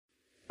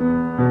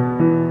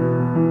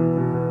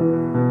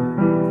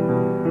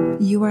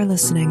You are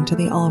listening to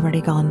the Already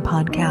Gone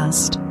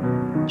podcast,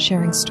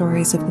 sharing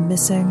stories of the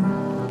missing,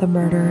 the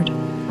murdered,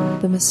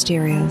 the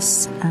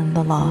mysterious, and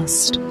the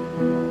lost.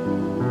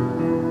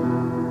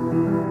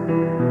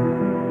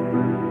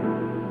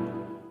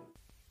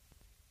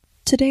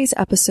 Today's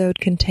episode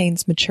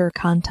contains mature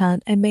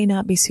content and may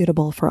not be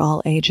suitable for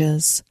all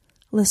ages.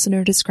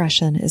 Listener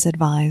discretion is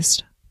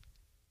advised.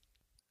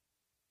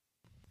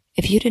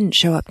 If you didn't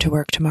show up to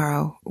work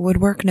tomorrow,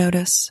 would work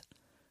notice?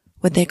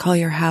 Would they call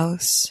your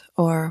house,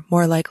 or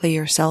more likely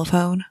your cell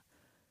phone?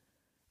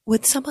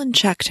 Would someone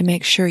check to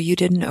make sure you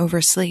didn't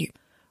oversleep,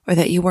 or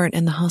that you weren't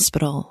in the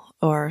hospital,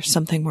 or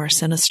something more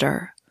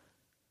sinister?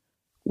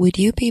 Would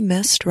you be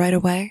missed right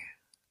away?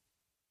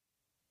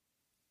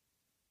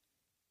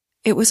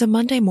 It was a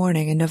Monday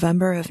morning in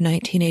November of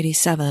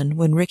 1987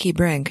 when Ricky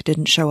Brink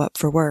didn't show up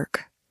for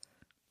work.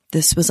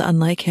 This was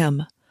unlike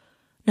him.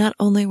 Not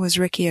only was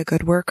Ricky a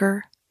good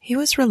worker, he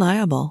was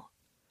reliable.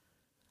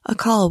 A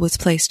call was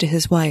placed to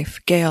his wife,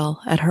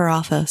 Gail, at her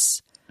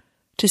office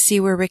to see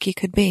where Ricky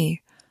could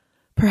be.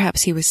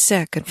 Perhaps he was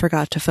sick and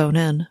forgot to phone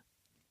in.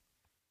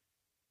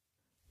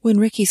 When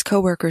Ricky's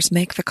coworkers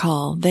make the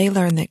call, they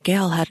learn that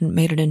Gail hadn't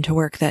made it into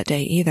work that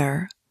day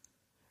either.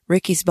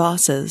 Ricky's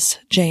bosses,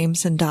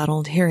 James and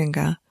Donald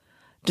Hieringa,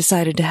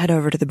 decided to head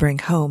over to the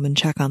Brink home and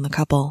check on the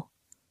couple.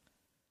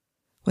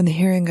 When the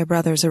Hieringa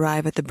brothers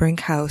arrive at the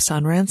Brink house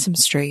on Ransom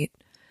Street,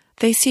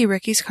 they see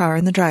Ricky's car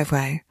in the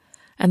driveway,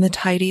 and the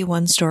tidy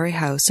one-story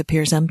house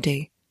appears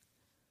empty.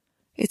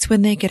 It's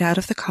when they get out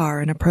of the car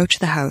and approach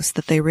the house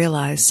that they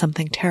realize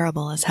something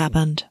terrible has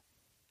happened.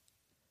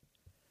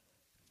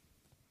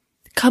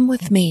 Come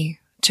with me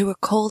to a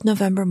cold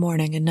November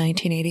morning in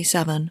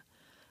 1987,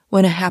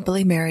 when a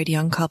happily married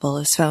young couple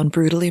is found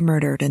brutally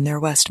murdered in their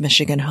West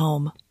Michigan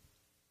home.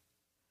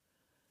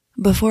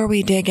 Before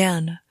we dig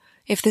in,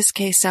 if this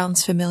case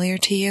sounds familiar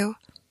to you,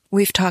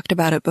 we've talked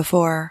about it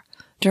before,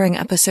 during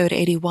episode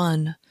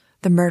 81,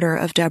 The Murder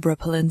of Deborah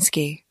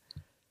Polinsky.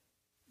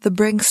 The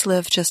Brinks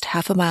lived just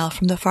half a mile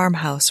from the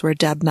farmhouse where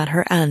Deb met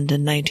her end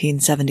in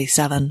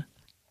 1977.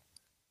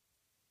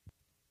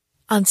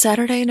 On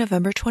Saturday,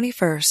 November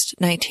 21st,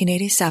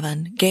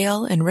 1987,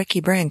 Gail and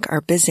Ricky Brink are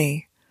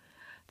busy.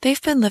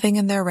 They've been living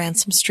in their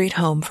Ransom Street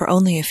home for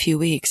only a few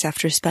weeks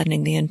after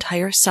spending the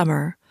entire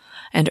summer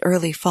and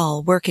early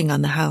fall working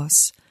on the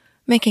house,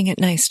 making it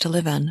nice to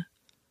live in.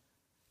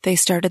 They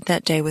started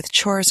that day with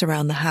chores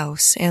around the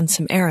house and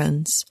some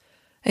errands,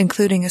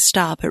 including a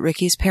stop at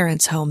Ricky's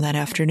parents' home that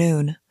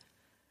afternoon.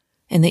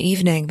 In the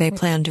evening, they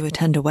planned to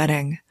attend a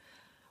wedding.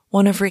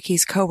 One of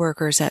Ricky's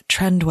coworkers at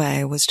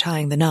Trendway was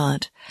tying the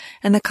knot,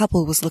 and the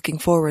couple was looking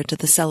forward to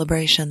the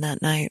celebration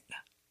that night.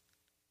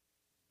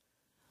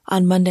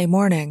 On Monday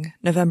morning,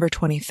 November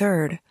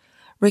 23rd,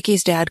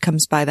 Ricky's dad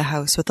comes by the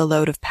house with a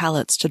load of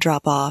pallets to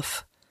drop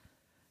off.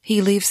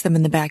 He leaves them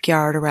in the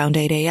backyard around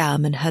 8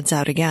 a.m. and heads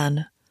out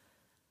again.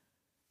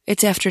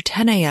 It's after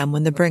 10 a.m.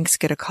 when the Brinks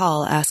get a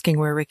call asking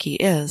where Ricky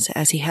is,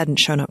 as he hadn't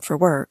shown up for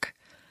work.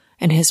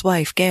 And his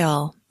wife,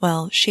 Gail,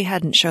 well, she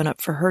hadn't shown up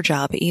for her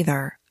job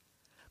either.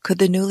 Could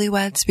the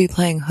newlyweds be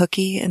playing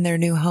hooky in their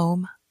new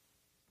home?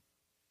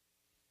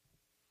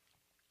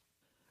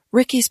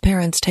 Ricky's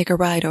parents take a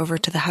ride over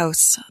to the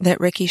house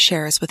that Ricky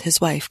shares with his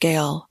wife,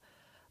 Gail.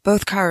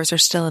 Both cars are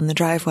still in the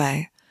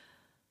driveway.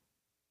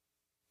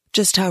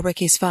 Just how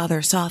Ricky's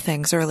father saw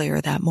things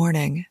earlier that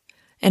morning.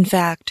 In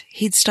fact,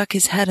 he'd stuck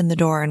his head in the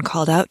door and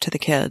called out to the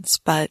kids,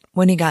 but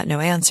when he got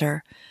no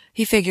answer,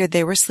 he figured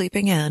they were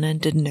sleeping in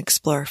and didn't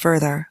explore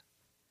further.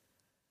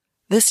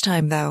 This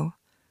time, though,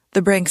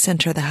 the Brinks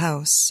enter the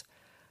house.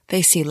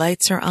 They see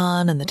lights are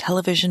on and the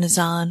television is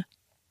on.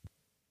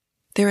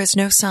 There is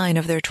no sign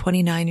of their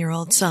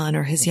 29-year-old son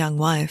or his young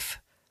wife.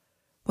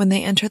 When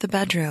they enter the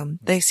bedroom,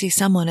 they see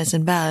someone is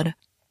in bed,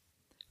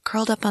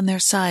 curled up on their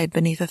side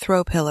beneath a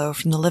throw pillow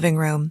from the living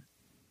room.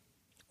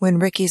 When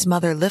Ricky's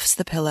mother lifts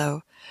the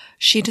pillow,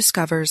 she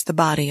discovers the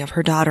body of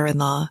her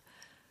daughter-in-law,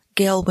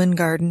 Gail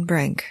Wingarden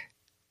Brink.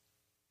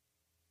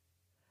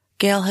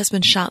 Gail has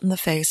been shot in the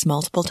face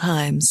multiple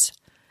times,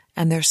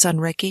 and their son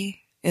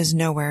Ricky is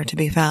nowhere to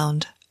be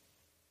found.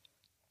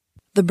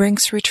 The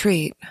Brinks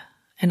retreat,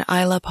 and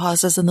Isla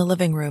pauses in the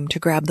living room to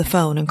grab the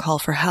phone and call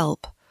for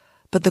help,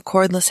 but the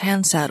cordless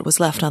handset was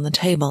left on the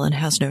table and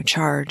has no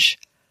charge.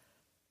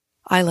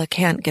 Isla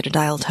can't get a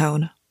dial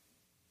tone.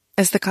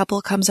 As the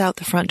couple comes out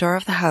the front door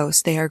of the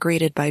house, they are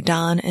greeted by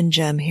Don and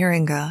Jim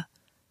Hieringa,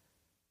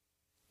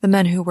 the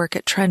men who work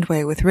at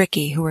Trendway with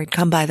Ricky, who had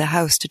come by the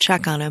house to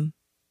check on him.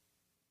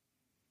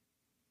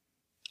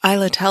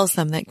 Isla tells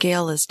them that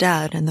Gail is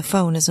dead and the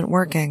phone isn't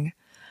working,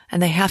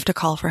 and they have to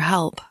call for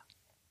help.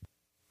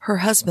 Her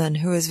husband,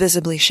 who is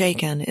visibly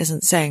shaken,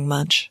 isn't saying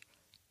much.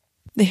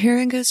 The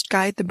Hieringas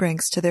guide the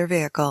Brinks to their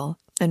vehicle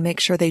and make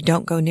sure they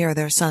don't go near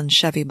their son's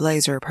Chevy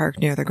Blazer parked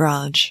near the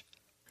garage.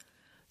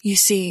 You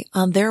see,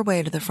 on their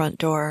way to the front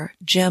door,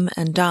 Jim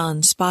and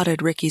Don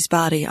spotted Ricky's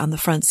body on the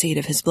front seat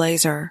of his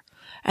Blazer,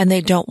 and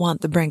they don't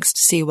want the Brinks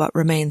to see what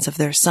remains of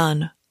their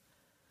son.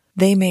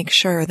 They make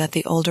sure that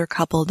the older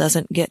couple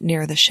doesn't get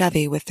near the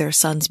Chevy with their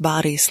son's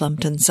body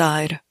slumped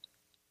inside.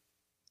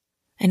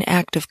 an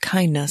act of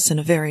kindness in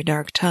a very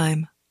dark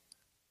time.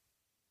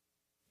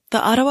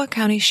 The Ottawa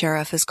County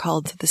Sheriff is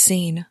called to the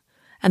scene,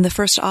 and the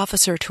first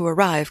officer to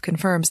arrive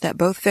confirms that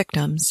both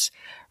victims,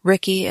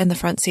 Ricky in the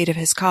front seat of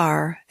his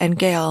car and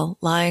Gail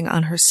lying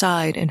on her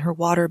side in her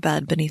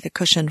waterbed beneath a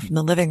cushion from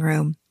the living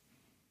room,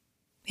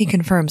 he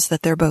confirms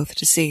that they're both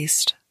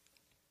deceased.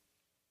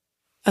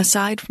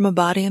 Aside from a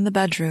body in the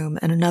bedroom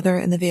and another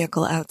in the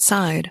vehicle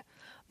outside,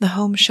 the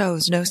home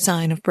shows no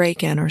sign of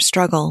break-in or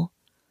struggle.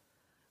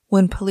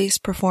 When police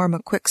perform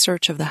a quick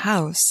search of the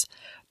house,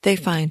 they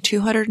find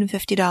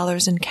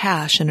 $250 in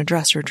cash in a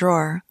dresser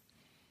drawer.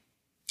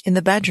 In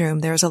the bedroom,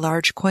 there is a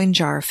large coin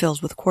jar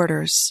filled with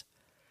quarters.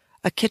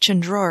 A kitchen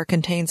drawer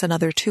contains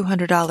another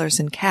 $200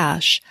 in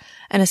cash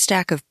and a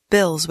stack of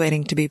bills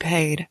waiting to be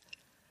paid.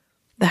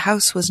 The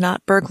house was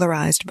not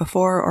burglarized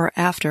before or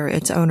after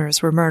its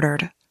owners were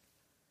murdered.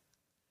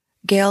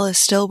 Gail is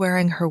still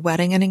wearing her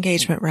wedding and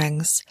engagement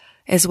rings,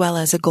 as well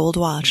as a gold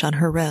watch on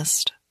her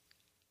wrist.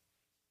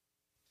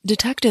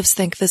 Detectives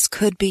think this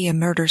could be a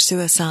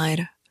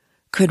murder-suicide.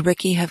 Could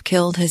Ricky have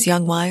killed his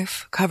young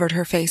wife, covered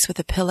her face with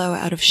a pillow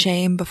out of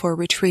shame before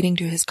retreating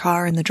to his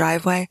car in the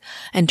driveway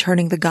and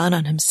turning the gun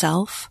on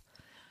himself?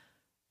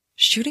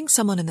 Shooting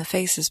someone in the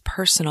face is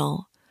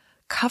personal.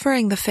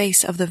 Covering the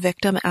face of the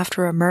victim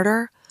after a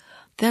murder,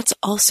 that's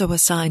also a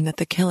sign that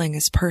the killing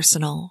is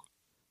personal.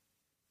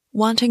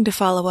 Wanting to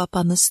follow up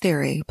on this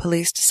theory,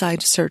 police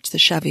decide to search the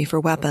Chevy for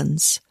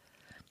weapons.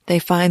 They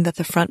find that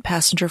the front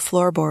passenger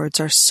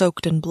floorboards are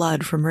soaked in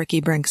blood from Ricky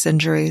Brink's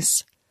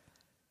injuries.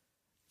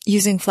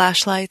 Using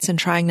flashlights and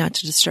trying not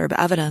to disturb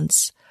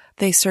evidence,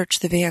 they search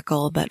the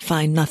vehicle but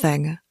find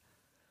nothing.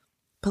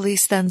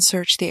 Police then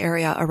search the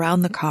area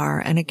around the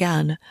car and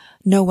again,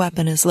 no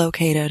weapon is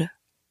located.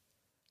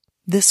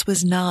 This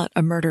was not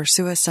a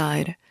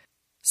murder-suicide.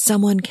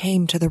 Someone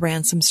came to the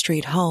Ransom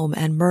Street home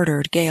and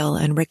murdered Gail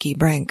and Ricky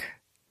Brink.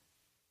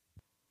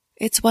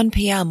 It's 1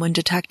 p.m. when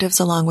detectives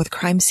along with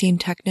crime scene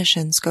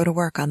technicians go to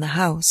work on the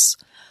house.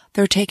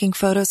 They're taking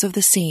photos of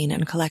the scene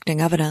and collecting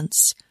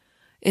evidence.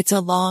 It's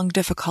a long,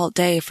 difficult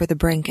day for the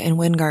Brink and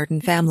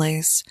Wingarden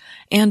families,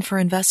 and for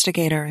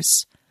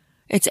investigators.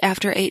 It's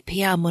after 8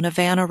 p.m. when a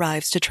van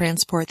arrives to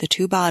transport the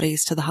two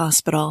bodies to the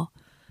hospital.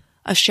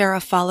 A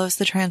sheriff follows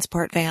the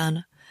transport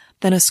van,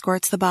 then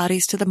escorts the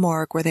bodies to the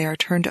morgue where they are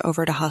turned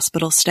over to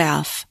hospital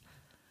staff,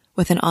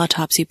 with an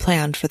autopsy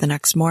planned for the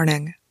next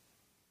morning.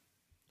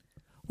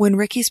 When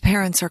Ricky's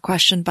parents are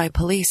questioned by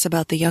police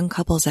about the young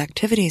couple's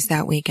activities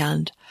that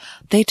weekend,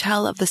 they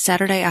tell of the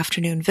Saturday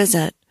afternoon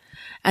visit,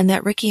 and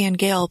that Ricky and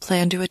Gail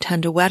planned to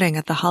attend a wedding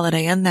at the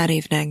Holiday Inn that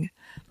evening,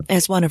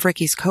 as one of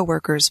Ricky's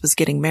co-workers was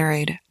getting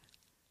married.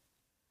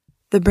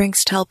 The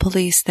Brinks tell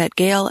police that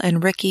Gail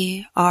and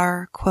Ricky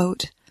are,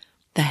 quote,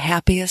 the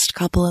happiest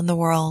couple in the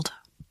world.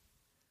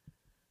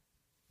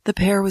 The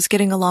pair was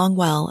getting along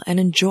well and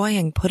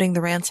enjoying putting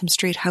the Ransom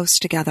Street house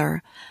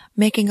together,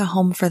 making a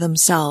home for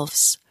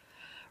themselves.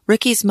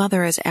 Ricky's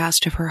mother is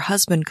asked if her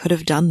husband could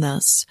have done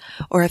this,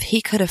 or if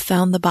he could have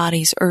found the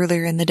bodies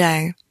earlier in the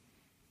day.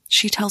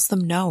 She tells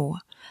them no,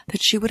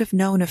 that she would have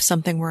known if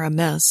something were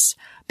amiss,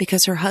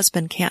 because her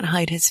husband can't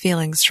hide his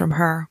feelings from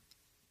her.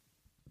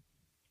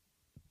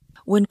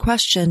 When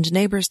questioned,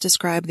 neighbors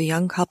describe the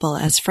young couple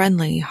as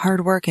friendly,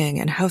 hard-working,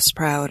 and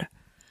house-proud.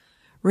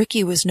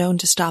 Ricky was known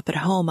to stop at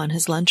home on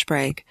his lunch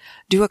break,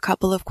 do a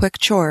couple of quick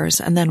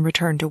chores, and then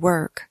return to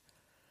work.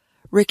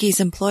 Ricky's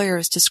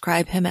employers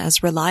describe him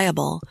as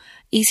reliable,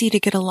 easy to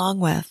get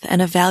along with,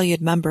 and a valued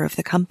member of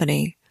the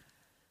company.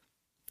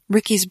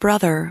 Ricky's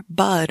brother,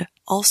 Bud,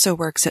 also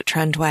works at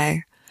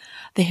Trendway.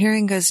 The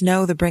Herringas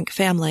know the Brink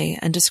family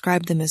and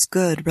describe them as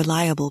good,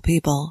 reliable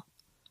people.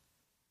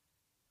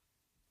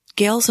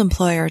 Gail's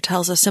employer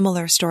tells a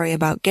similar story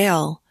about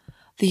Gail.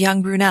 The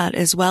young brunette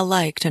is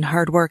well-liked and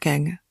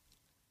hard-working.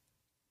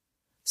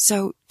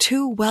 So,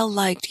 two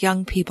well-liked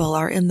young people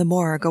are in the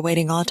morgue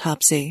awaiting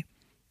autopsy.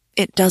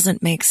 It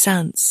doesn't make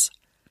sense.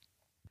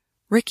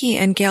 Ricky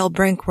and Gail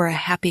Brink were a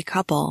happy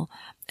couple,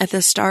 at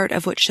the start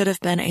of what should have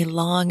been a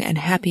long and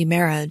happy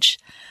marriage.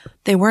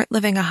 They weren't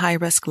living a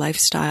high-risk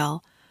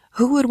lifestyle.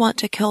 Who would want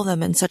to kill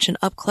them in such an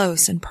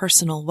up-close and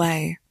personal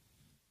way?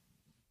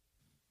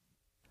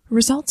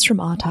 Results from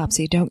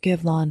autopsy don't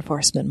give law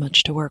enforcement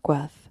much to work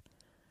with.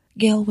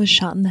 Gail was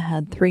shot in the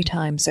head 3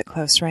 times at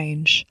close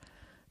range.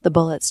 The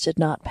bullets did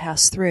not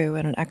pass through,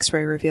 and an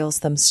X-ray reveals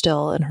them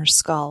still in her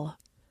skull.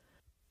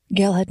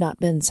 Gail had not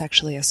been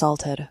sexually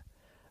assaulted.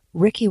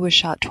 Ricky was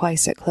shot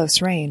twice at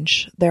close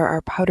range. There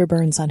are powder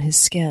burns on his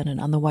skin and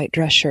on the white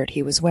dress shirt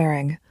he was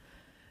wearing.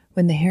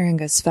 When the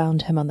Herringas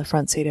found him on the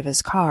front seat of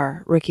his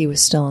car, Ricky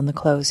was still in the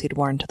clothes he'd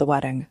worn to the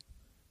wedding.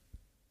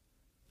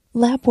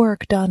 Lab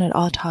work done at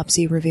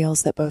autopsy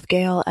reveals that both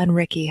Gail and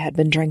Ricky had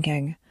been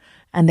drinking,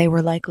 and they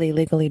were likely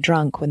legally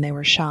drunk when they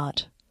were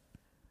shot.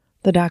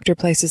 The doctor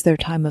places their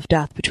time of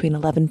death between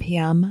 11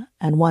 p.m.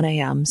 and 1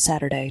 a.m.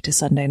 Saturday to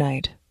Sunday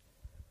night.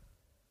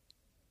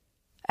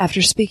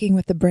 After speaking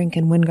with the Brink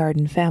and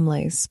Wingarden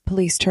families,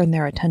 police turned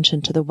their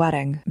attention to the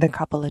wedding the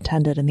couple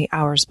attended in the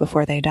hours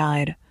before they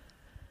died.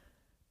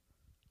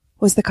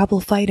 Was the couple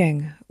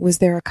fighting? Was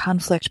there a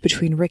conflict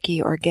between Ricky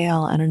or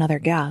Gail and another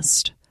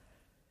guest?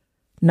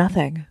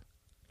 Nothing.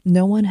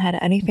 No one had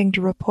anything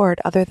to report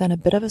other than a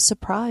bit of a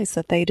surprise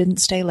that they didn't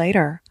stay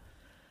later.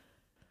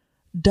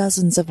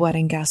 Dozens of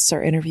wedding guests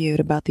are interviewed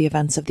about the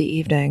events of the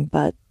evening,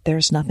 but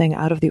there's nothing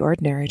out of the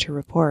ordinary to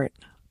report.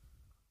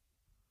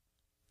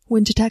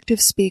 When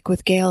detectives speak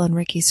with Gail and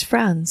Ricky's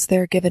friends,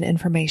 they're given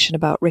information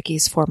about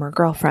Ricky's former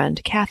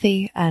girlfriend,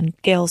 Kathy,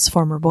 and Gail's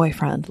former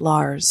boyfriend,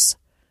 Lars.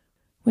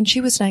 When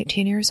she was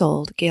 19 years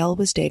old, Gail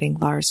was dating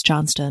Lars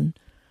Johnston.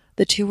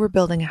 The two were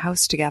building a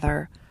house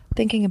together,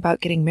 thinking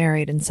about getting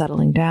married and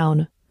settling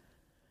down.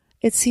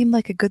 It seemed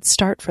like a good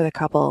start for the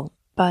couple,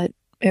 but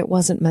it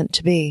wasn't meant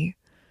to be.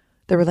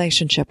 The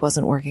relationship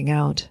wasn't working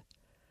out.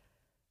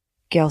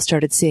 Gail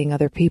started seeing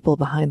other people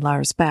behind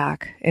Lars'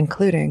 back,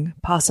 including,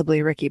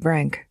 possibly, Ricky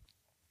Brink.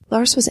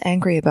 Lars was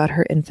angry about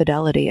her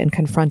infidelity and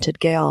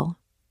confronted Gail.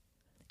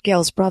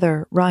 Gail's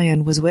brother,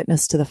 Ryan, was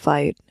witness to the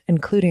fight,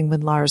 including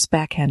when Lars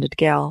backhanded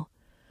Gail.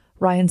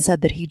 Ryan said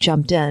that he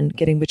jumped in,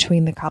 getting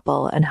between the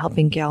couple and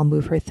helping Gail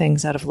move her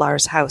things out of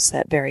Lars' house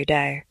that very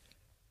day.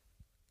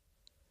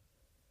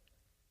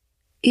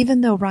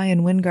 Even though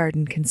Ryan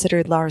Wingarden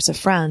considered Lars a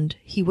friend,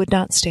 he would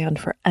not stand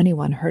for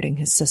anyone hurting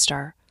his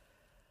sister.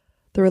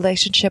 The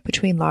relationship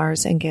between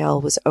Lars and Gail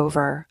was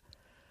over.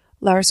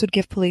 Lars would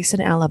give police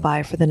an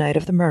alibi for the night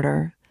of the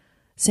murder,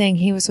 saying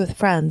he was with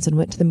friends and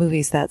went to the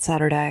movies that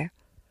Saturday.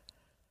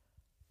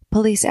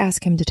 Police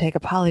ask him to take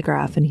a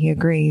polygraph, and he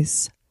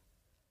agrees.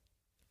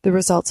 The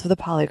results of the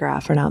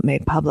polygraph are not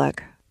made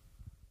public.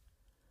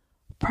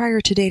 Prior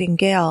to dating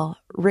Gail,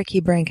 Ricky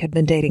Brink had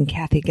been dating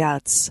Kathy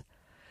Getz.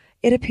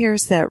 It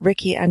appears that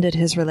Ricky ended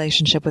his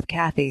relationship with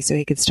Kathy so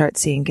he could start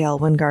seeing Gail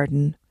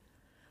Wingarden.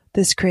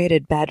 This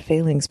created bad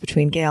feelings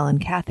between Gail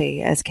and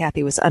Kathy, as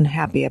Kathy was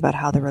unhappy about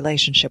how the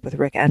relationship with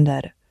Rick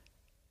ended.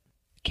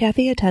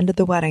 Kathy attended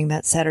the wedding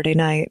that Saturday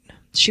night.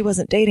 She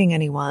wasn't dating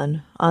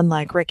anyone.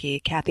 Unlike Ricky,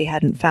 Kathy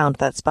hadn't found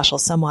that special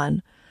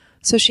someone,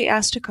 so she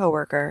asked a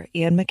coworker,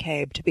 Ian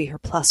McCabe, to be her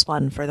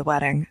 +1 for the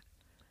wedding.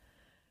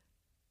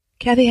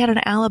 Kathy had an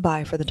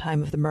alibi for the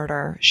time of the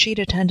murder. She'd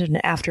attended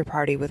an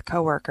after-party with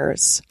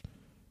coworkers.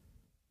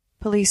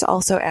 Police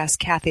also asked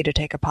Kathy to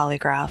take a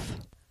polygraph.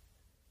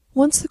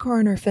 Once the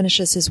coroner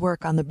finishes his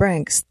work on the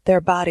Brinks,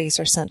 their bodies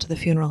are sent to the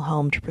funeral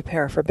home to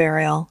prepare for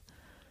burial.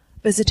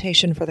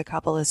 Visitation for the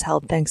couple is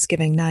held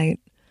Thanksgiving night,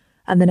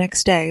 and the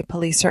next day,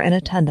 police are in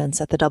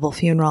attendance at the double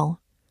funeral.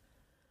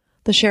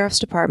 The sheriff's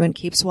department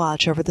keeps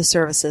watch over the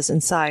services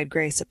inside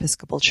Grace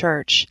Episcopal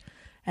Church,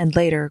 and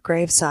later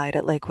graveside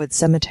at Lakewood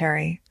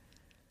Cemetery.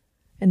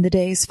 In the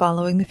days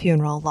following the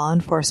funeral, law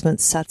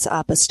enforcement sets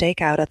up a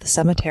stakeout at the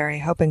cemetery,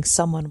 hoping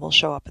someone will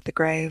show up at the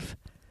grave.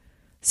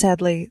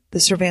 Sadly, the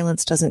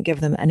surveillance doesn't give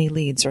them any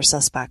leads or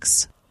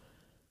suspects.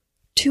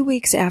 2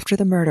 weeks after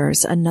the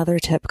murders, another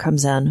tip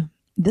comes in.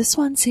 This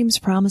one seems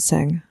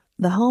promising.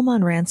 The home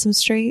on Ransom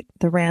Street,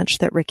 the ranch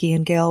that Ricky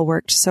and Gail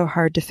worked so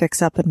hard to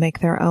fix up and make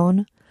their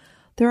own,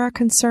 there are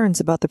concerns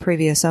about the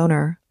previous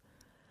owner.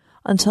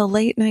 Until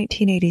late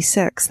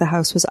 1986, the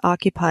house was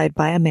occupied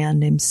by a man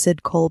named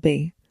Sid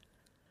Colby.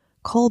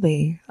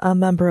 Colby, a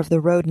member of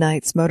the Road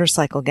Knights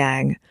motorcycle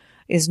gang,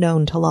 is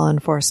known to law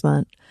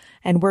enforcement,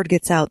 and word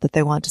gets out that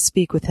they want to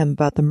speak with him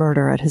about the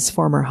murder at his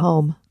former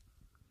home.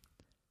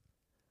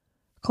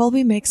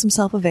 Colby makes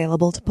himself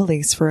available to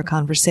police for a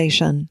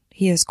conversation.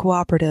 He is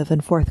cooperative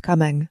and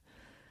forthcoming,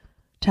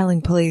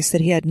 telling police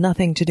that he had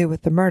nothing to do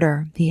with the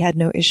murder. He had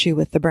no issue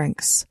with the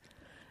Brinks.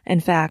 In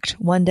fact,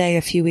 one day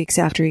a few weeks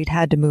after he'd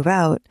had to move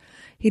out,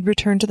 he'd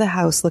returned to the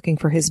house looking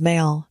for his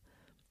mail.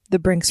 The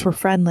Brinks were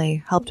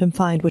friendly, helped him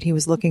find what he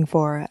was looking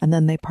for, and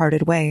then they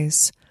parted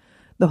ways.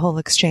 The whole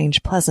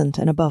exchange pleasant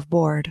and above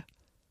board.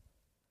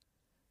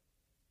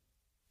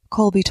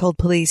 Colby told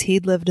police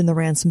he'd lived in the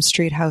Ransom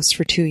Street house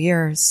for 2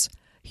 years.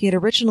 He had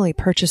originally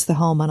purchased the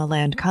home on a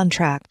land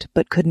contract,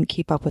 but couldn't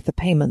keep up with the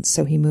payments,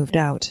 so he moved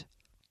out.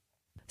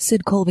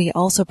 Sid Colby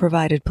also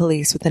provided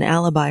police with an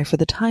alibi for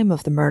the time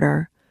of the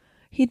murder.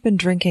 He'd been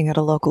drinking at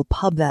a local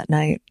pub that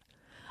night.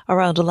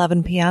 Around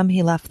 11 p.m.,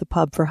 he left the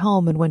pub for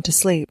home and went to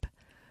sleep.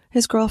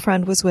 His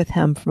girlfriend was with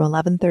him from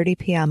 11:30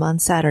 p.m. on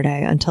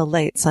Saturday until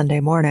late Sunday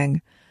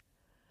morning.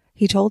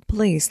 He told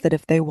police that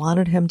if they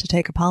wanted him to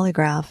take a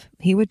polygraph,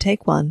 he would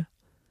take one.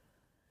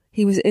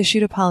 He was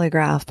issued a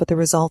polygraph, but the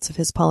results of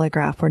his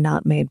polygraph were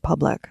not made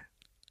public.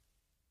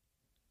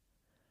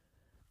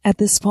 At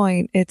this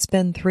point, it's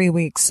been 3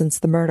 weeks since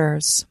the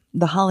murders.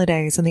 The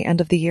holidays and the end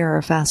of the year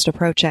are fast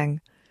approaching.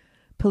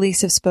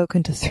 Police have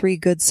spoken to 3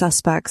 good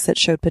suspects that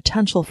showed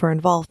potential for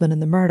involvement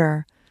in the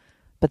murder,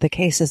 but the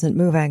case isn't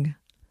moving.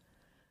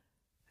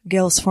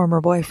 Gail's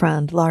former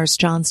boyfriend, Lars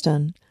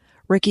Johnston,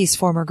 Ricky's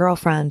former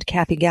girlfriend,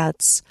 Kathy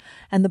Getz,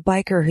 and the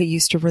biker who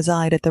used to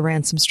reside at the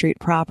Ransom Street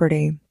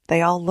property.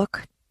 They all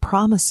look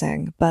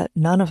promising, but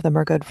none of them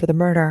are good for the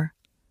murder.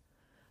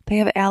 They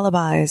have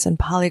alibis and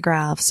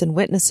polygraphs and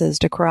witnesses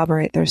to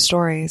corroborate their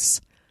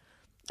stories.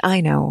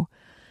 I know.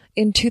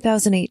 In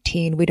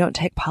 2018, we don't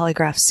take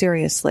polygraphs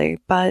seriously,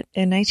 but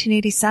in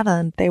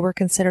 1987, they were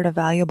considered a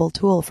valuable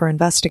tool for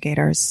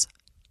investigators.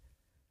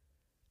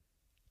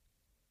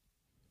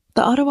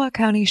 The Ottawa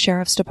County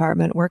Sheriff's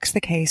Department works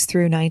the case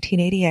through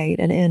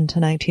 1988 and into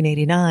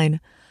 1989,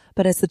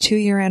 but as the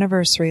 2-year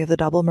anniversary of the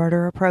double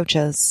murder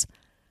approaches,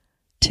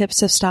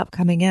 tips have stopped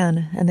coming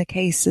in and the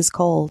case is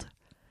cold.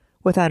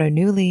 Without a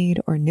new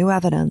lead or new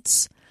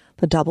evidence,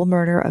 the double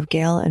murder of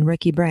Gail and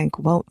Ricky Brink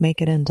won't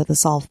make it into the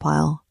solve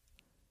pile.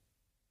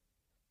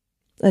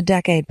 A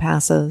decade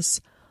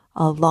passes,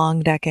 a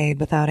long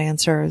decade without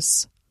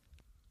answers.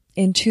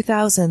 In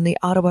 2000, the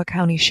Ottawa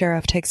County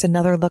Sheriff takes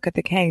another look at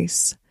the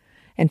case.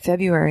 In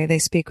February, they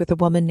speak with a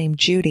woman named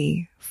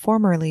Judy,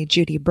 formerly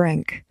Judy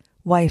Brink,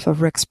 wife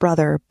of Rick's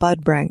brother,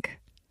 Bud Brink.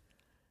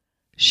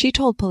 She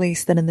told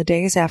police that in the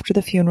days after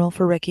the funeral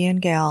for Ricky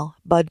and Gail,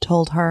 Bud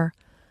told her,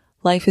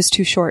 "Life is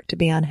too short to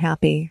be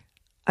unhappy.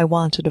 I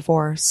want a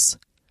divorce."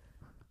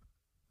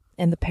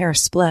 And the pair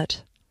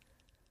split.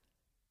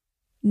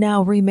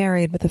 Now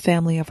remarried with a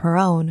family of her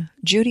own,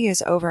 Judy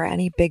is over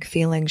any big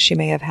feelings she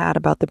may have had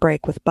about the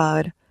break with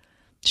Bud.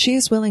 She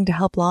is willing to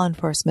help law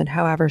enforcement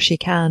however she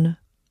can.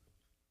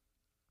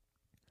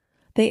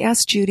 They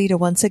asked Judy to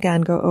once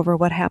again go over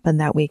what happened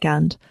that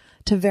weekend,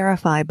 to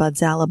verify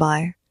Bud's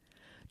alibi.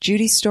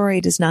 Judy's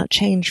story does not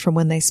change from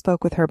when they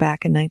spoke with her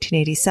back in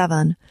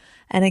 1987,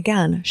 and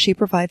again, she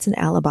provides an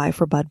alibi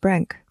for Bud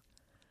Brink.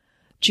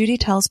 Judy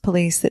tells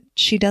police that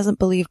she doesn't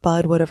believe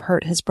Bud would have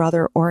hurt his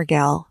brother or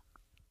Gail.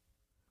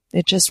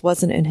 It just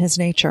wasn't in his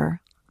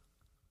nature.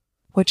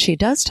 What she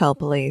does tell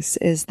police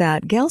is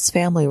that Gail's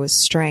family was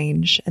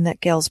strange and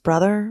that Gail's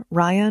brother,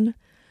 Ryan,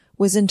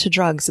 was into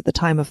drugs at the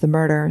time of the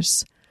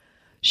murders.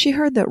 She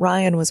heard that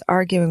Ryan was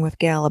arguing with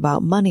Gail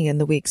about money in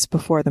the weeks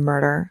before the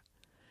murder.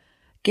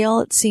 Gail,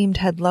 it seemed,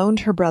 had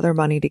loaned her brother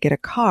money to get a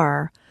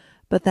car,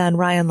 but then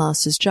Ryan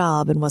lost his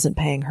job and wasn't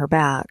paying her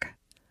back.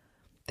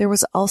 There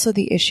was also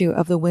the issue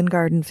of the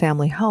Wingarden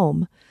family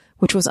home,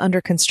 which was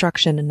under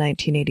construction in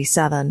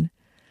 1987.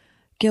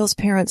 Gail's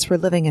parents were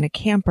living in a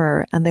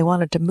camper, and they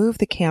wanted to move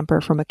the camper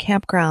from a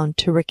campground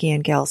to Ricky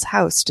and Gail's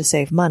house to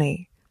save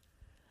money.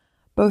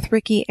 Both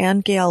Ricky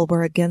and Gail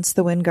were against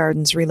the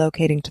Wingardens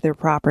relocating to their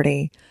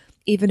property,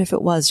 even if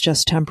it was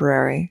just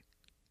temporary.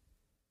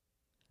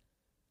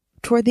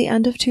 Toward the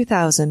end of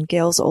 2000,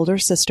 Gail's older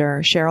sister,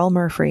 Cheryl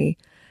Murphy,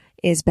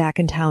 is back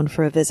in town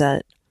for a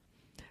visit.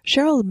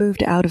 Cheryl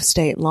moved out of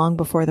state long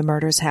before the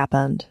murders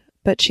happened,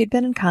 but she'd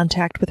been in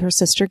contact with her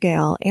sister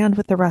Gail and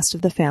with the rest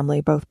of the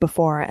family both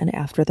before and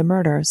after the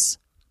murders.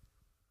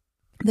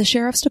 The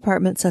sheriff's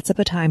department sets up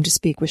a time to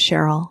speak with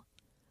Cheryl.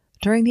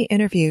 During the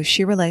interview,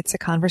 she relates a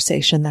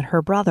conversation that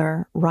her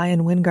brother,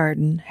 Ryan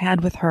Wingarden,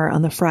 had with her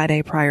on the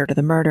Friday prior to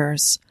the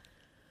murders.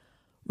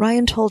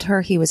 Ryan told her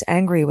he was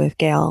angry with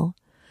Gail.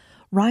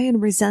 Ryan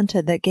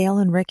resented that Gail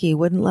and Ricky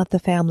wouldn't let the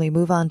family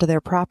move on to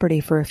their property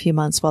for a few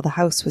months while the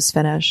house was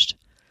finished.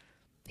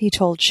 He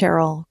told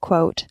Cheryl,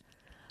 quote,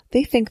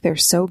 "They think they're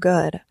so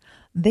good.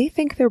 They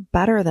think they're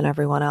better than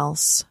everyone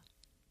else."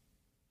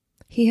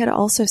 He had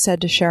also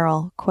said to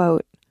Cheryl,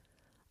 quote,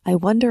 "I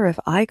wonder if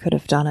I could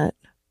have done it,"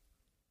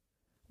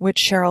 which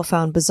Cheryl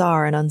found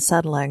bizarre and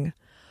unsettling.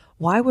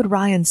 Why would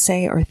Ryan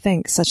say or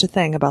think such a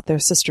thing about their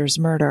sister's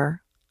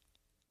murder?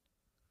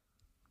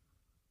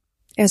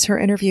 As her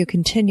interview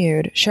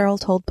continued, Cheryl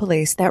told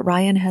police that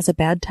Ryan has a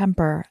bad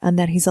temper and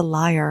that he's a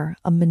liar,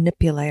 a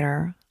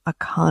manipulator, a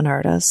con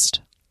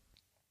artist.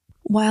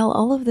 While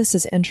all of this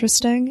is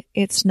interesting,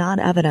 it's not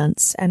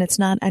evidence, and it's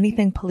not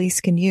anything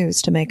police can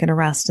use to make an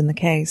arrest in the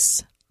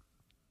case.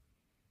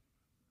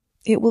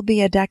 It will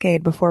be a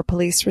decade before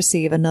police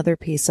receive another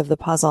piece of the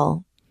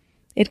puzzle.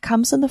 It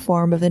comes in the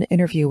form of an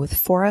interview with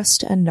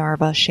Forrest and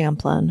Narva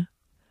Champlin.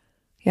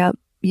 Yep,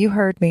 you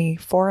heard me,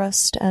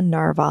 Forrest and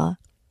Narva.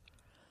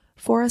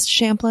 Forrest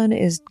Champlin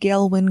is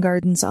Gail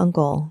Wingarden's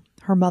uncle,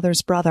 her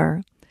mother's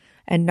brother,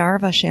 and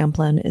Narva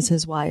Champlin is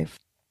his wife.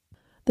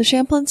 The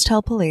Champlins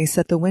tell police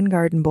that the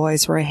Wingarden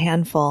boys were a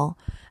handful,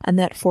 and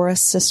that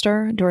Forrest's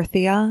sister,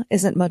 Dorothea,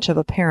 isn't much of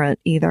a parent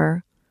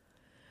either.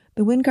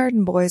 The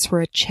Wingarden boys were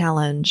a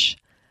challenge,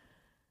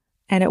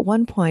 and at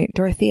one point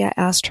Dorothea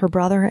asked her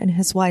brother and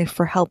his wife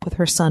for help with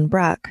her son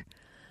Breck.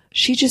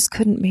 She just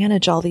couldn't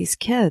manage all these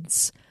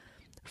kids.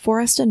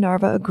 Forrest and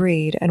Narva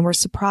agreed and were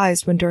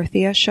surprised when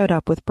Dorothea showed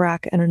up with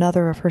Breck and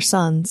another of her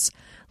sons,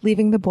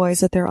 leaving the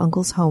boys at their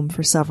uncle's home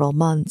for several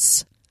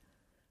months.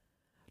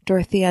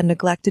 Dorothea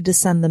neglected to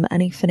send them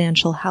any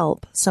financial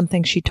help,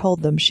 something she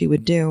told them she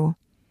would do.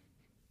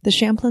 The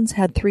Champlins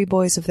had 3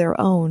 boys of their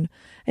own,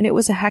 and it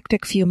was a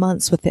hectic few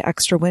months with the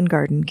extra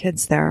Wingarden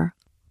kids there.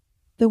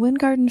 The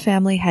Wingarden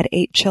family had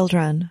 8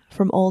 children,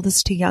 from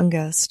oldest to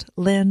youngest: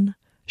 Lynn,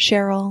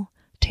 Cheryl,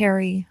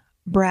 Terry,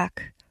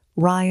 Breck,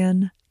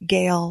 Ryan,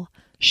 Gail,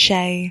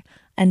 Shay,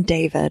 and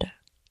David.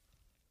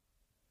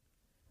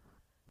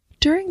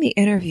 During the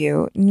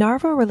interview,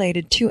 Narva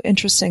related 2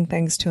 interesting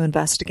things to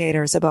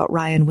investigators about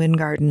Ryan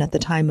Wingarden at the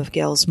time of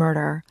Gail's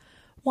murder.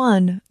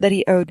 One, that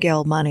he owed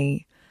Gail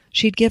money.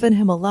 She'd given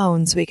him a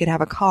loan so he could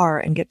have a car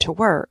and get to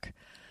work.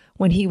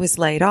 When he was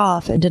laid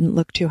off and didn't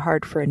look too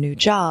hard for a new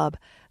job,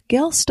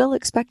 Gail still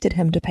expected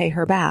him to pay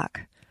her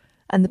back,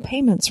 and the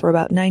payments were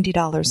about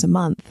 $90 a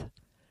month.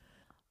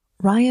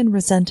 Ryan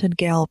resented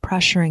Gail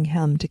pressuring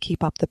him to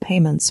keep up the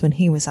payments when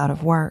he was out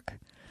of work.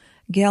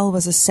 Gail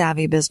was a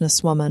savvy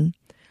businesswoman.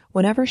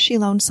 Whenever she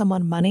loaned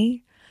someone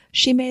money,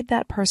 she made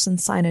that person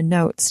sign a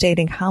note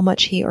stating how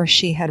much he or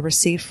she had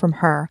received from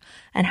her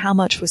and how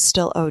much was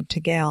still owed to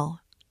Gail.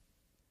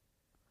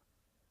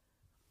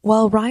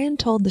 While Ryan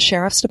told the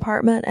sheriff's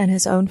department and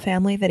his own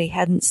family that he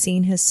hadn't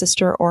seen his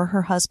sister or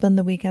her husband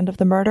the weekend of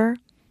the murder,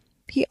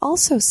 he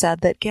also said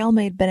that Gail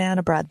made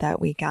banana bread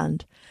that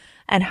weekend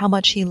and how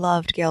much he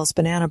loved Gail's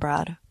banana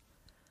bread.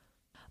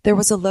 There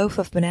was a loaf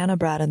of banana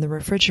bread in the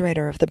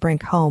refrigerator of the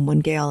Brink home when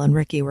Gail and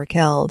Ricky were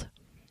killed.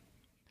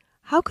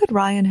 How could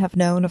Ryan have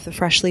known of the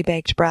freshly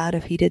baked bread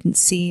if he didn't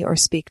see or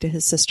speak to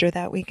his sister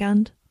that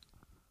weekend?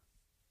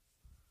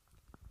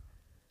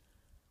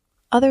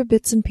 Other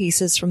bits and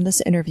pieces from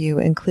this interview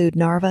include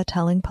Narva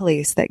telling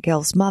police that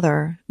Gail's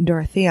mother,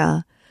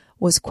 Dorothea,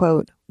 was,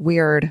 quote,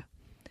 weird.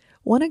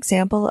 One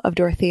example of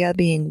Dorothea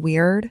being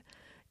weird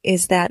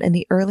is that in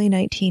the early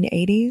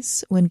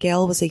 1980s, when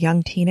Gail was a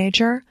young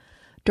teenager,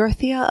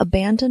 Dorothea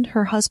abandoned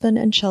her husband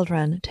and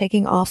children,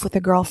 taking off with a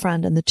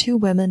girlfriend, and the two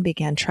women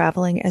began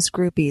traveling as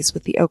groupies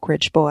with the Oak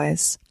Ridge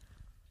Boys.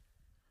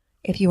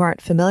 If you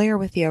aren't familiar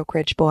with the Oak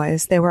Ridge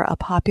Boys, they were a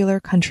popular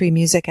country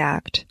music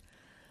act.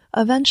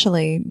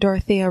 Eventually,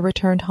 Dorothea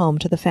returned home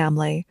to the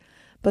family,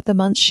 but the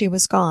months she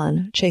was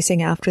gone,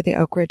 chasing after the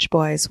Oak Ridge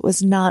Boys,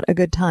 was not a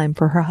good time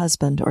for her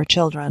husband or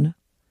children.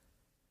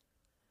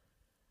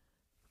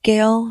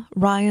 Gail,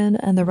 Ryan,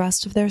 and the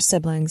rest of their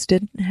siblings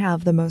didn't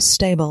have the most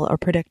stable or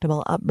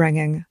predictable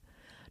upbringing.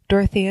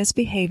 Dorothea's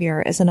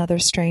behavior is another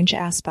strange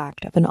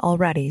aspect of an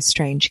already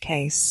strange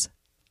case.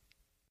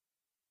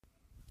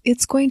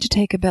 It's going to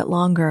take a bit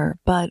longer,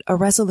 but a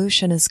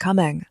resolution is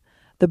coming.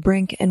 The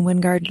Brink and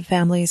Wyngarden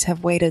families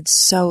have waited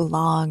so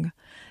long.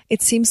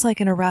 It seems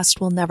like an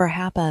arrest will never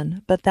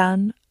happen, but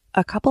then,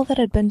 a couple that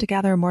had been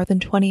together more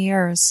than 20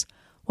 years,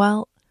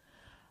 well,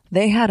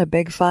 they had a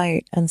big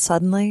fight, and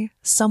suddenly,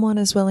 someone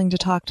is willing to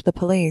talk to the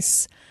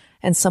police,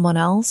 and someone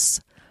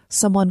else,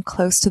 someone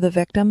close to the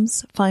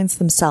victims, finds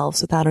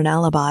themselves without an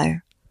alibi.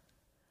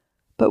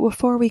 But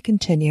before we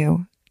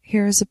continue,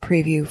 here's a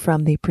preview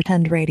from the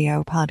Pretend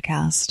Radio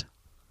podcast.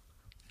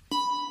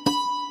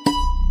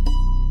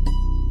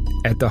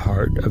 At the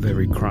heart of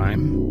every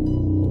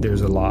crime,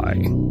 there's a lie.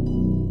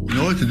 In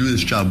order to do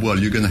this job well,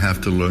 you're going to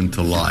have to learn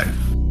to lie.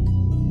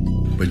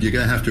 But you're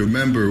going to have to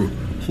remember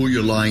who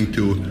you're lying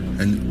to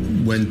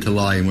and when to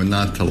lie and when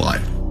not to lie.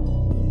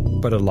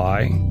 But a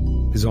lie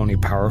is only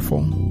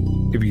powerful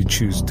if you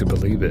choose to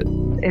believe it.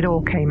 It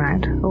all came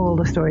out. All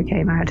the story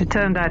came out. It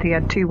turned out he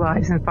had 2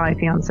 wives and 5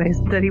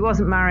 fiancés. That he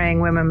wasn't marrying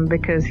women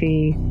because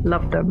he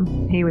loved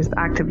them. He was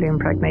actively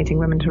impregnating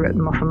women to rip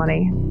them off for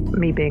money,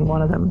 me being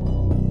one of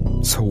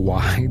them. So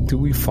why do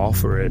we fall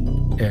for it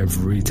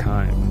every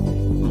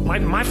time?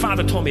 My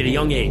father told me at a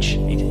young age,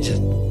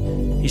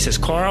 he says,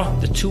 Carl,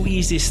 the 2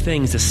 easiest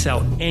things to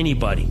sell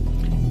anybody,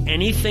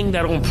 anything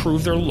that'll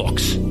improve their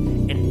looks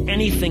and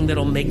anything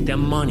that'll make them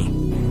money.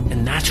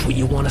 And that's what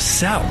you want to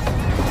sell.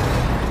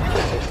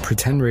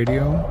 Pretend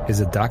Radio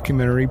is a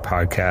documentary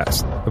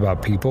podcast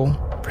about people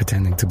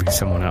pretending to be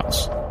someone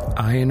else.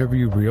 I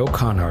interview real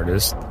con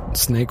artists,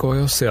 snake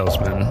oil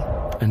salesmen,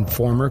 and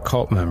former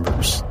cult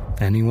members.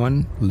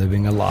 Anyone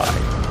living a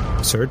lie.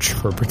 Search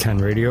for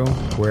Pretend Radio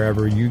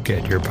wherever you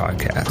get your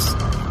podcasts.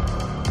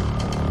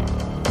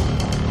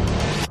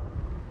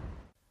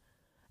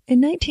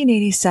 In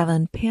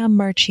 1987, Pam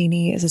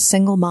Marchini is a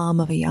single mom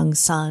of a young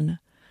son.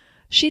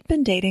 She'd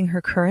been dating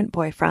her current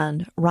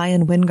boyfriend,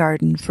 Ryan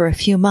Wyngarden, for a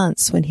few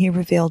months when he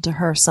revealed to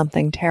her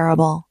something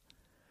terrible.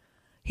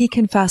 He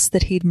confessed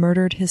that he'd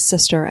murdered his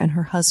sister and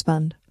her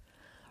husband.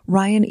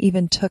 Ryan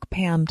even took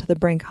Pam to the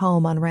Brink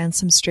home on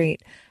Ransom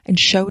Street and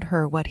showed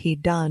her what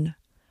he'd done.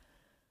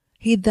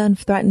 He'd then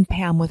threatened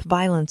Pam with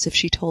violence if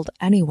she told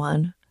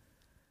anyone.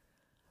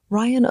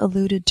 Ryan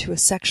alluded to a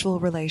sexual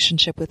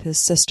relationship with his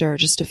sister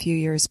just a few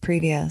years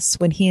previous,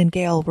 when he and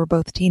Gail were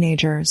both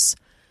teenagers.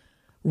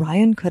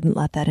 Ryan couldn't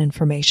let that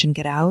information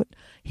get out.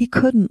 He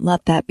couldn't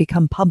let that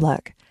become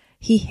public.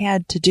 He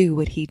had to do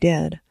what he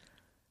did.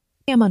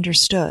 Pam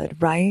understood,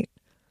 right?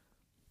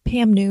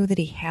 Pam knew that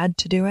he had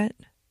to do it.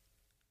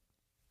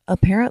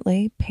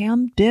 Apparently,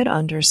 Pam did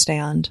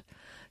understand.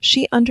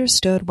 She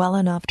understood well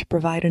enough to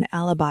provide an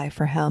alibi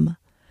for him.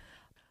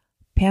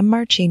 Pam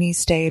Marchini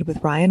stayed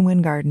with Ryan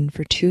Wyngarden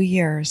for 2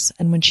 years,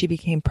 and when she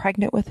became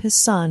pregnant with his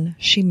son,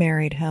 she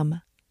married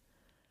him.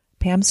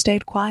 Pam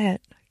stayed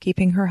quiet,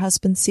 keeping her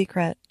husband's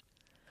secret,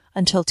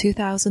 until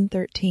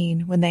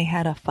 2013 when they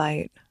had a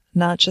fight,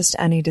 not just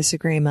any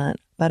disagreement,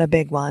 but a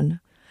big one.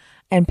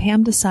 And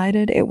Pam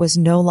decided it was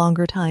no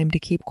longer time to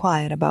keep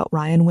quiet about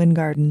Ryan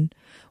Wyngarden,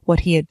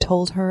 what he had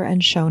told her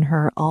and shown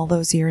her all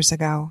those years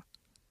ago.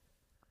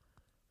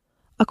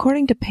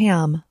 According to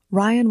Pam,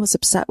 Ryan was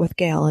upset with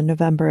Gail in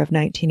November of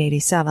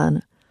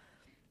 1987,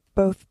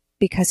 both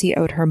because he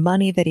owed her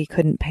money that he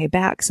couldn't pay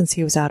back since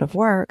he was out of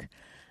work,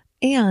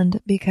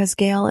 and because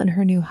Gail and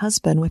her new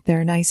husband with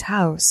their nice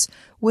house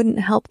wouldn't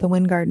help the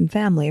Wyngarden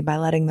family by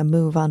letting them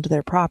move onto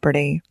their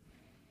property.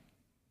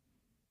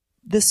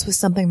 This was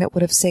something that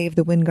would have saved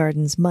the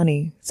Wingardens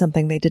money,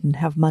 something they didn't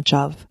have much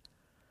of.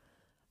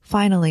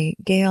 Finally,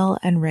 Gail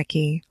and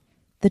Ricky,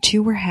 the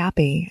two were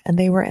happy and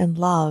they were in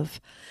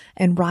love,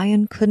 and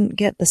Ryan couldn't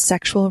get the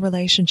sexual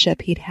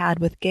relationship he'd had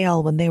with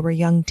Gail when they were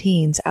young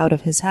teens out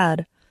of his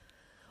head.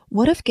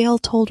 What if Gail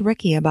told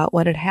Ricky about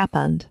what had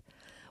happened?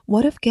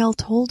 What if Gail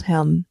told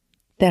him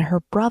that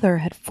her brother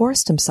had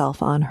forced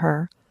himself on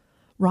her?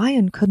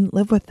 Ryan couldn't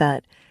live with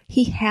that.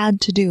 He had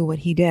to do what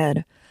he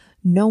did.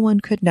 No one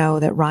could know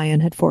that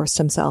Ryan had forced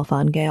himself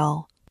on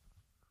Gail.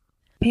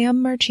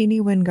 Pam Marchini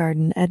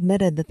Wingarden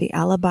admitted that the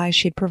alibi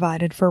she'd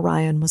provided for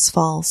Ryan was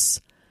false.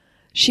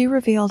 She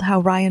revealed how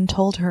Ryan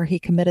told her he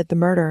committed the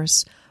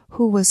murders,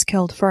 who was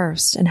killed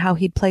first, and how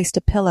he'd placed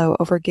a pillow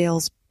over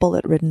Gail's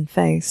bullet-ridden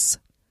face.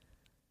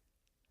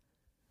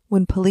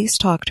 When police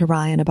talk to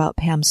Ryan about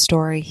Pam's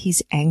story,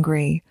 he's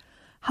angry.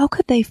 How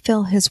could they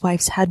fill his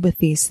wife's head with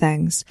these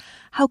things?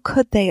 How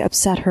could they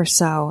upset her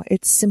so?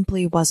 It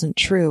simply wasn't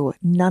true.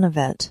 None of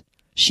it.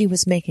 She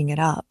was making it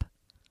up.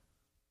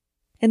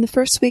 In the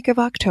first week of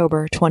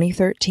October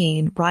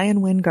 2013,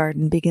 Ryan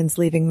Wingarden begins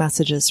leaving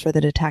messages for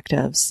the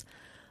detectives.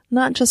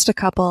 Not just a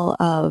couple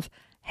of,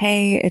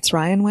 "Hey, it's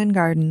Ryan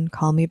Wingarden,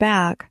 call me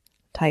back,"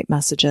 type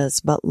messages,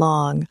 but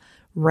long,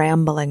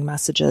 rambling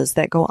messages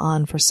that go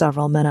on for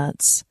several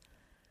minutes.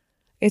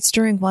 It's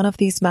during one of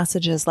these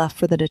messages left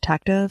for the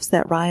detectives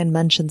that Ryan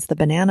mentions the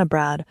banana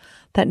bread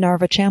that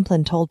Narva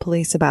Champlin told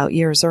police about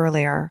years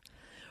earlier.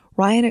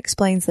 Ryan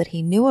explains that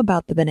he knew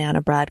about the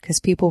banana bread because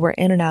people were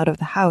in and out of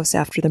the house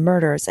after the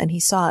murders and he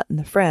saw it in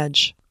the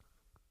fridge.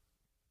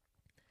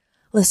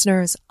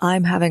 Listeners,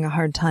 I'm having a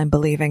hard time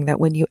believing that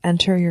when you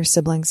enter your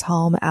siblings'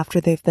 home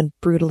after they've been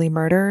brutally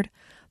murdered,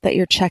 that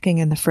you're checking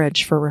in the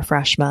fridge for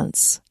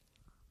refreshments.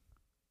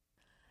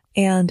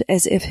 And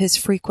as if his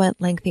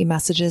frequent, lengthy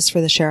messages for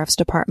the sheriff's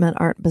department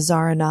aren't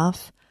bizarre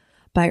enough,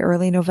 by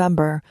early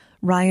November,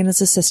 Ryan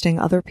is assisting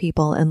other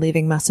people in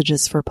leaving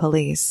messages for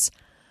police.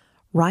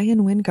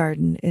 Ryan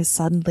Wingarden is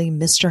suddenly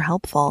Mr.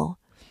 Helpful,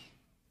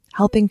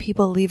 helping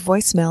people leave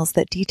voicemails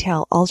that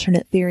detail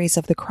alternate theories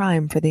of the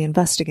crime for the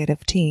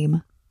investigative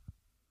team.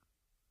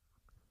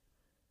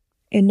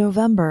 In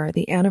November,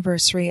 the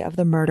anniversary of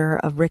the murder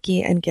of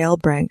Ricky and Gail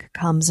Brink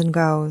comes and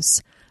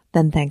goes,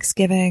 then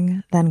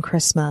Thanksgiving, then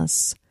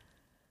Christmas.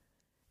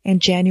 In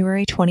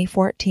January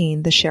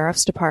 2014, the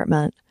Sheriff's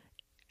Department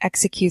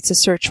executes a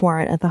search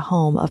warrant at the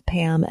home of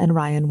Pam and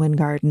Ryan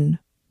Wingarden.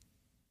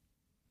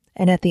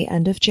 And at the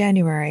end of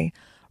January,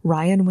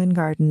 Ryan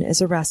Wingarden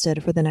is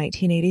arrested for the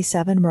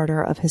 1987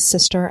 murder of his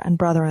sister and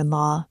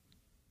brother-in-law.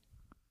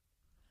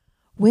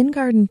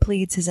 Wingarden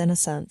pleads his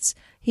innocence.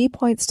 He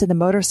points to the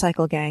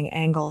motorcycle gang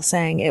angle,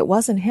 saying it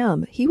wasn't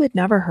him. He would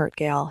never hurt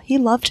Gail. He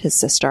loved his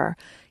sister.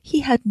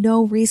 He had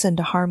no reason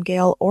to harm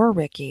Gail or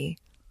Ricky.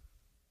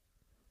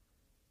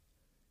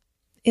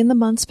 In the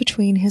months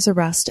between his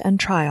arrest and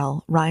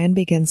trial, Ryan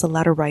begins a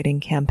letter-writing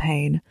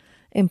campaign,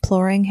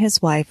 imploring his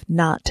wife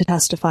not to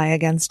testify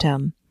against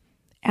him,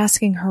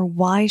 asking her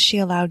why she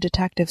allowed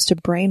detectives to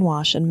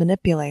brainwash and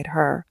manipulate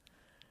her.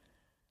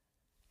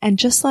 And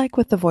just like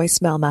with the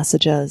voicemail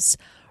messages,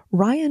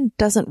 Ryan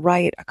doesn't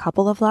write a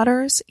couple of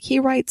letters, he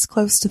writes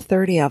close to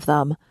 30 of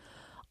them,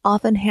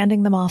 often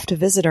handing them off to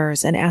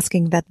visitors and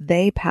asking that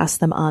they pass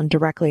them on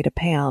directly to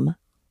Pam.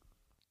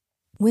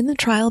 When the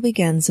trial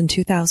begins in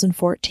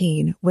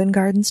 2014,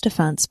 Wingarden's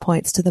defense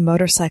points to the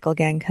motorcycle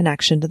gang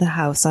connection to the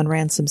house on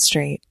Ransom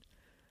Street.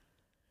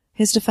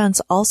 His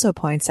defense also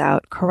points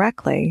out,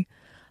 correctly,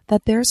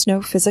 that there's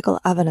no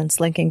physical evidence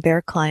linking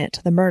their client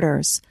to the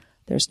murders.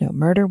 There's no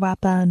murder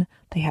weapon,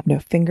 they have no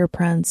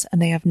fingerprints, and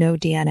they have no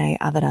DNA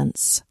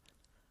evidence.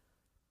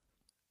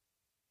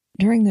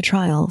 During the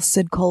trial,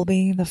 Sid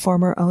Colby, the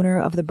former owner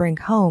of the Brink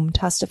home,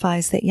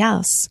 testifies that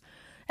yes,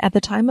 at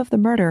the time of the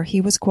murder,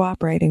 he was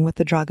cooperating with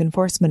the Drug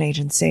Enforcement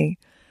Agency.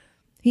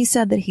 He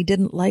said that he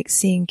didn't like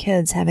seeing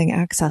kids having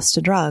access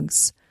to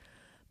drugs,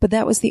 but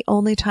that was the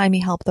only time he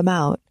helped them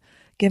out,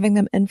 giving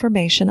them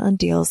information on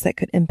deals that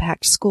could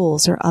impact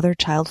schools or other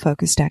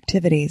child-focused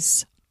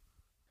activities.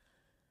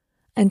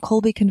 And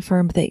Colby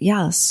confirmed that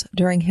yes,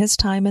 during his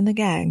time in the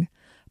gang,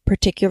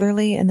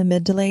 particularly in the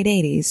mid to late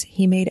 80s,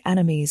 he made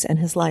enemies and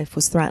his life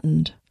was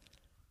threatened.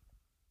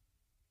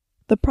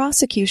 The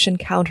prosecution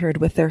countered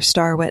with their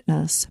star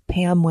witness,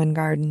 Pam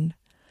Wingarden.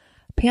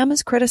 Pam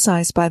is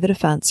criticized by the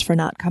defense for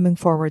not coming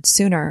forward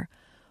sooner.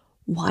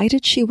 Why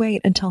did she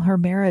wait until her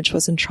marriage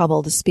was in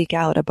trouble to speak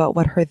out about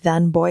what her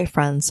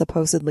then-boyfriend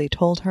supposedly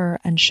told her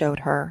and showed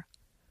her?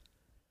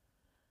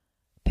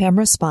 Pam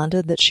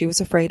responded that she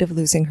was afraid of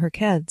losing her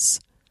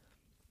kids,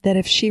 that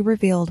if she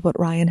revealed what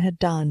Ryan had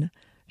done,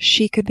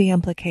 she could be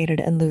implicated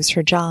and lose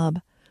her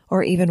job,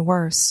 or even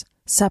worse,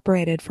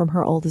 separated from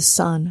her oldest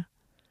son.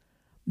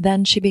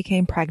 Then she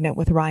became pregnant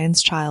with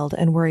Ryan's child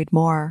and worried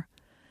more.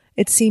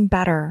 It seemed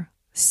better,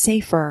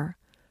 safer,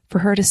 for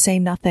her to say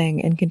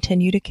nothing and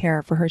continue to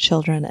care for her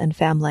children and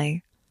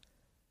family.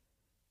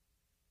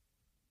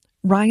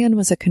 Ryan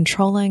was a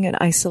controlling and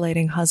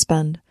isolating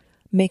husband,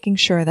 making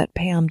sure that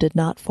Pam did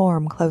not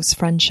form close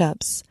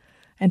friendships,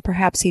 and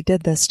perhaps he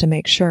did this to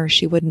make sure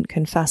she wouldn't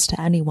confess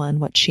to anyone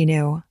what she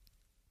knew.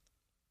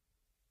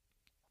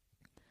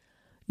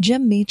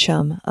 Jim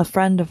Meacham, a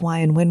friend of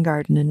Ryan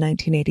Wingarden in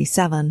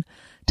 1987,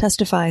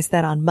 testifies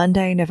that on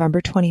Monday,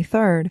 November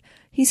 23rd,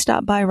 he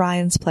stopped by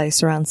Ryan's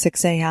place around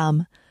 6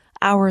 a.m.,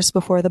 hours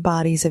before the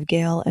bodies of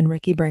Gail and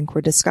Ricky Brink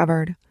were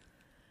discovered.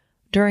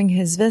 During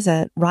his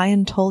visit,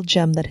 Ryan told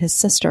Jim that his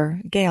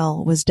sister,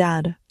 Gail, was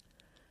dead.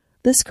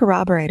 This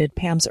corroborated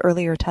Pam's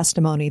earlier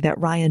testimony that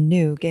Ryan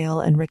knew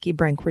Gail and Ricky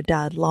Brink were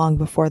dead long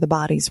before the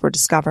bodies were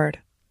discovered.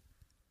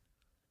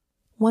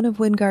 One of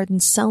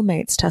Wingarden's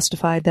cellmates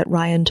testified that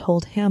Ryan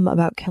told him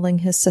about killing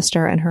his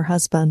sister and her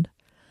husband,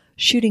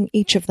 shooting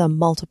each of them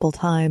multiple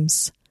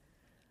times.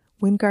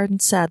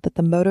 Wingarden said that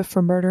the motive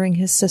for murdering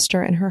his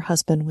sister and her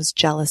husband was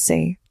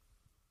jealousy.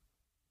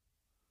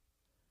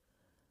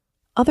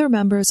 Other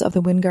members of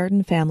the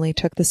Wingarden family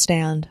took the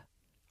stand.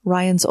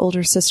 Ryan's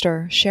older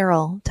sister,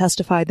 Cheryl,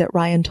 testified that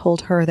Ryan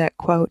told her that,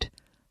 quote,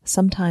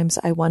 "Sometimes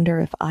I wonder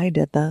if I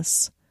did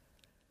this."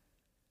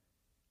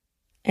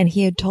 And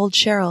he had told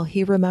Cheryl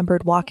he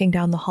remembered walking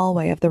down the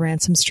hallway of the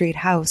Ransom Street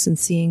house and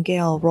seeing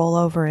Gail roll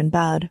over in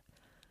bed.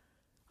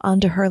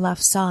 Onto her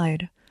left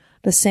side,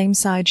 the same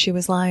side she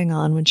was lying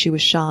on when she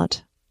was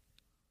shot.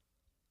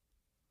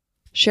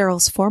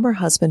 Cheryl's former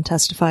husband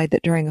testified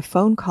that during a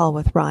phone call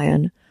with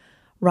Ryan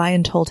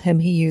told him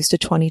he used a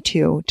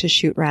 .22 to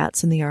shoot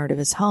rats in the yard of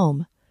his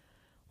home.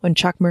 When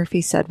Chuck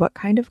Murphy said, "What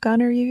kind of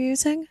gun are you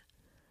using?"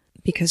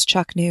 Because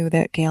Chuck knew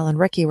that Gail and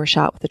Ricky were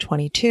shot with a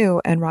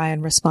 .22, and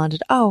Ryan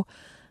responded, "Oh,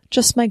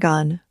 just my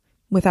gun,"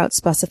 without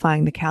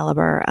specifying the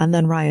caliber, and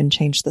then Ryan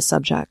changed the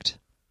subject.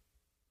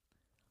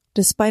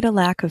 Despite a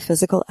lack of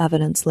physical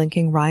evidence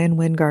linking Ryan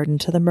Wingarden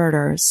to the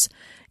murders,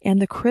 and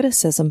the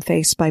criticism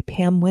faced by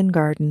Pam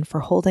Wingarden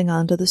for holding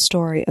on to the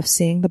story of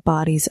seeing the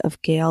bodies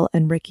of Gail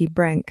and Ricky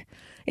Brink,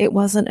 it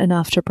wasn't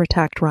enough to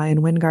protect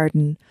Ryan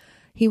Wingarden.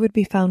 He would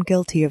be found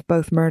guilty of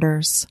both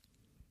murders.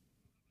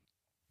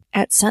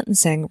 At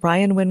sentencing,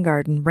 Ryan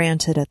Wingarden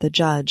ranted at the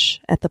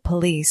judge, at the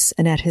police,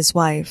 and at his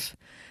wife.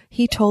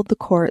 He told the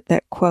court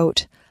that,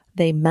 quote,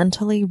 "They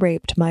mentally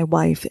raped my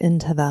wife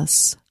into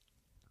this."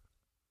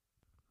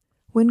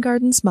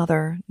 Wingarden's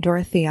mother,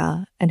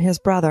 Dorothea, and his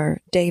brother,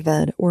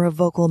 David, were a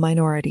vocal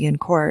minority in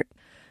court,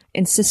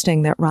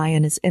 insisting that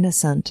Ryan is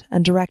innocent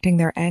and directing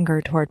their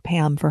anger toward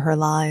Pam for her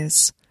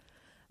lies.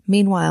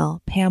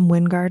 Meanwhile, Pam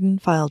Wingarden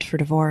filed for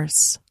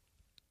divorce.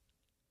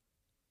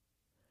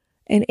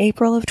 In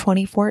April of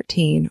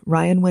 2014,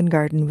 Ryan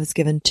Wingarden was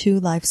given 2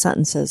 life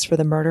sentences for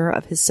the murder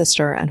of his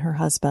sister and her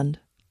husband.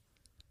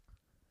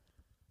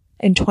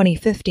 In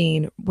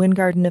 2015,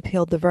 Wingarden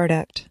appealed the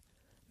verdict.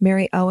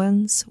 Mary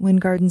Owens,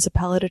 Wingarden's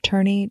appellate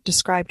attorney,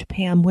 described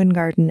Pam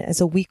Wingarden as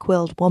a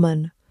weak-willed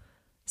woman,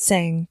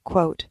 saying,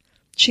 quote,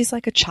 "She's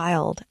like a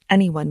child.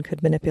 Anyone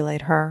could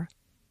manipulate her."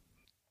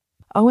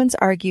 Owens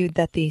argued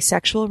that the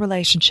sexual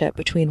relationship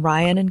between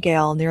Ryan and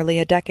Gail nearly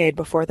a decade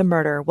before the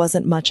murder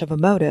wasn't much of a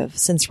motive,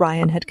 since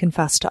Ryan had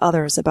confessed to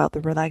others about the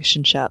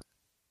relationship,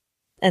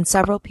 and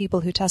several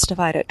people who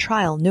testified at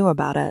trial knew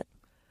about it.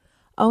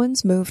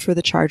 Owens moved for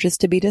the charges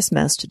to be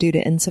dismissed due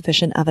to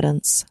insufficient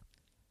evidence.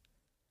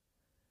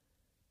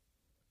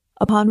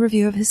 Upon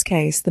review of his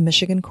case, the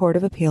Michigan Court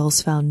of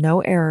Appeals found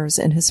no errors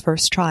in his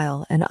first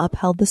trial and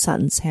upheld the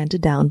sentence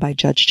handed down by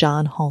Judge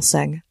John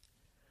Halsing.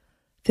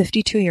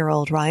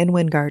 52-year-old Ryan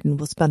Wingarden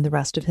will spend the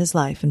rest of his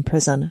life in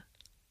prison.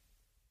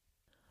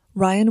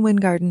 Ryan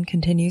Wingarden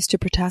continues to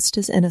protest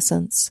his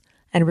innocence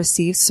and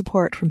receives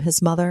support from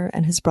his mother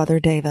and his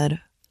brother David.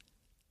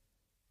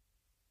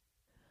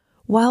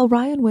 While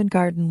Ryan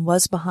Wingarden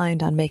was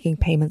behind on making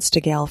payments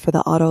to Gail for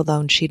the auto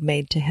loan she'd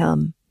made to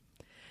him,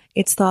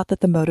 it's thought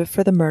that the motive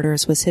for the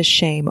murders was his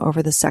shame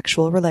over the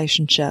sexual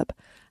relationship,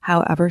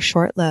 however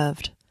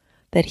short-lived,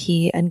 that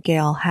he and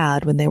Gail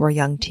had when they were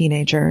young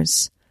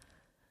teenagers.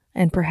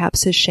 And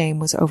perhaps his shame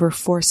was over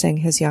forcing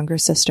his younger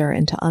sister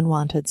into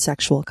unwanted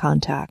sexual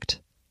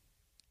contact.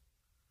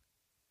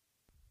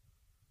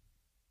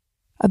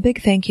 A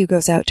big thank you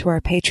goes out to our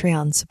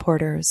Patreon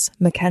supporters,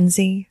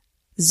 Mackenzie,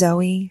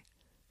 Zoe,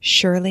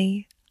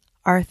 Shirley,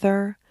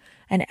 Arthur,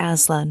 and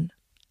Aslan.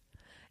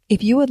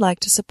 If you would like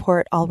to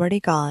support Already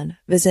Gone,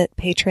 visit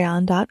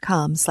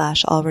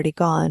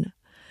patreon.com/alreadygone.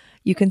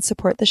 You can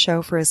support the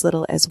show for as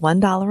little as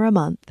 $1 a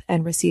month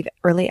and receive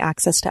early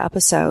access to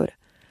episode.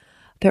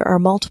 There are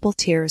multiple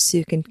tiers so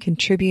you can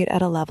contribute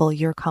at a level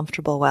you're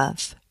comfortable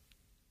with.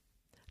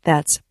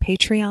 That's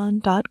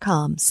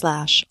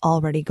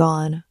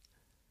patreon.com/alreadygone.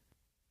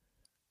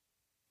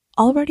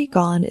 Already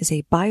Gone is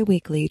a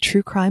bi-weekly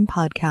true crime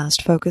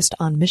podcast focused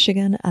on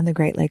Michigan and the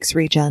Great Lakes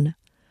region.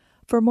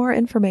 For more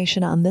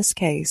information on this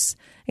case,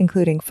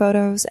 including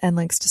photos and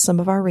links to some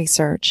of our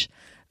research,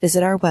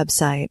 visit our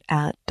website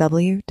at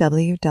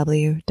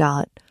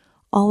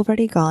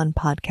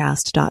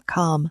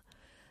www.alreadygonepodcast.com.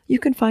 You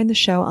can find the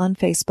show on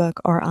Facebook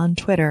or on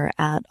Twitter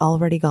at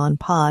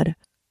alreadygonepod.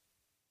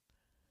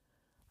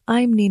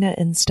 I'm Nina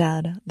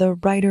Instead, the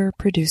writer,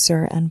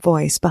 producer, and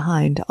voice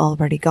behind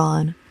Already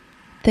Gone.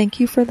 Thank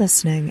you for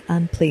listening,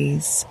 and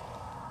please,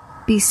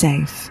 be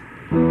safe.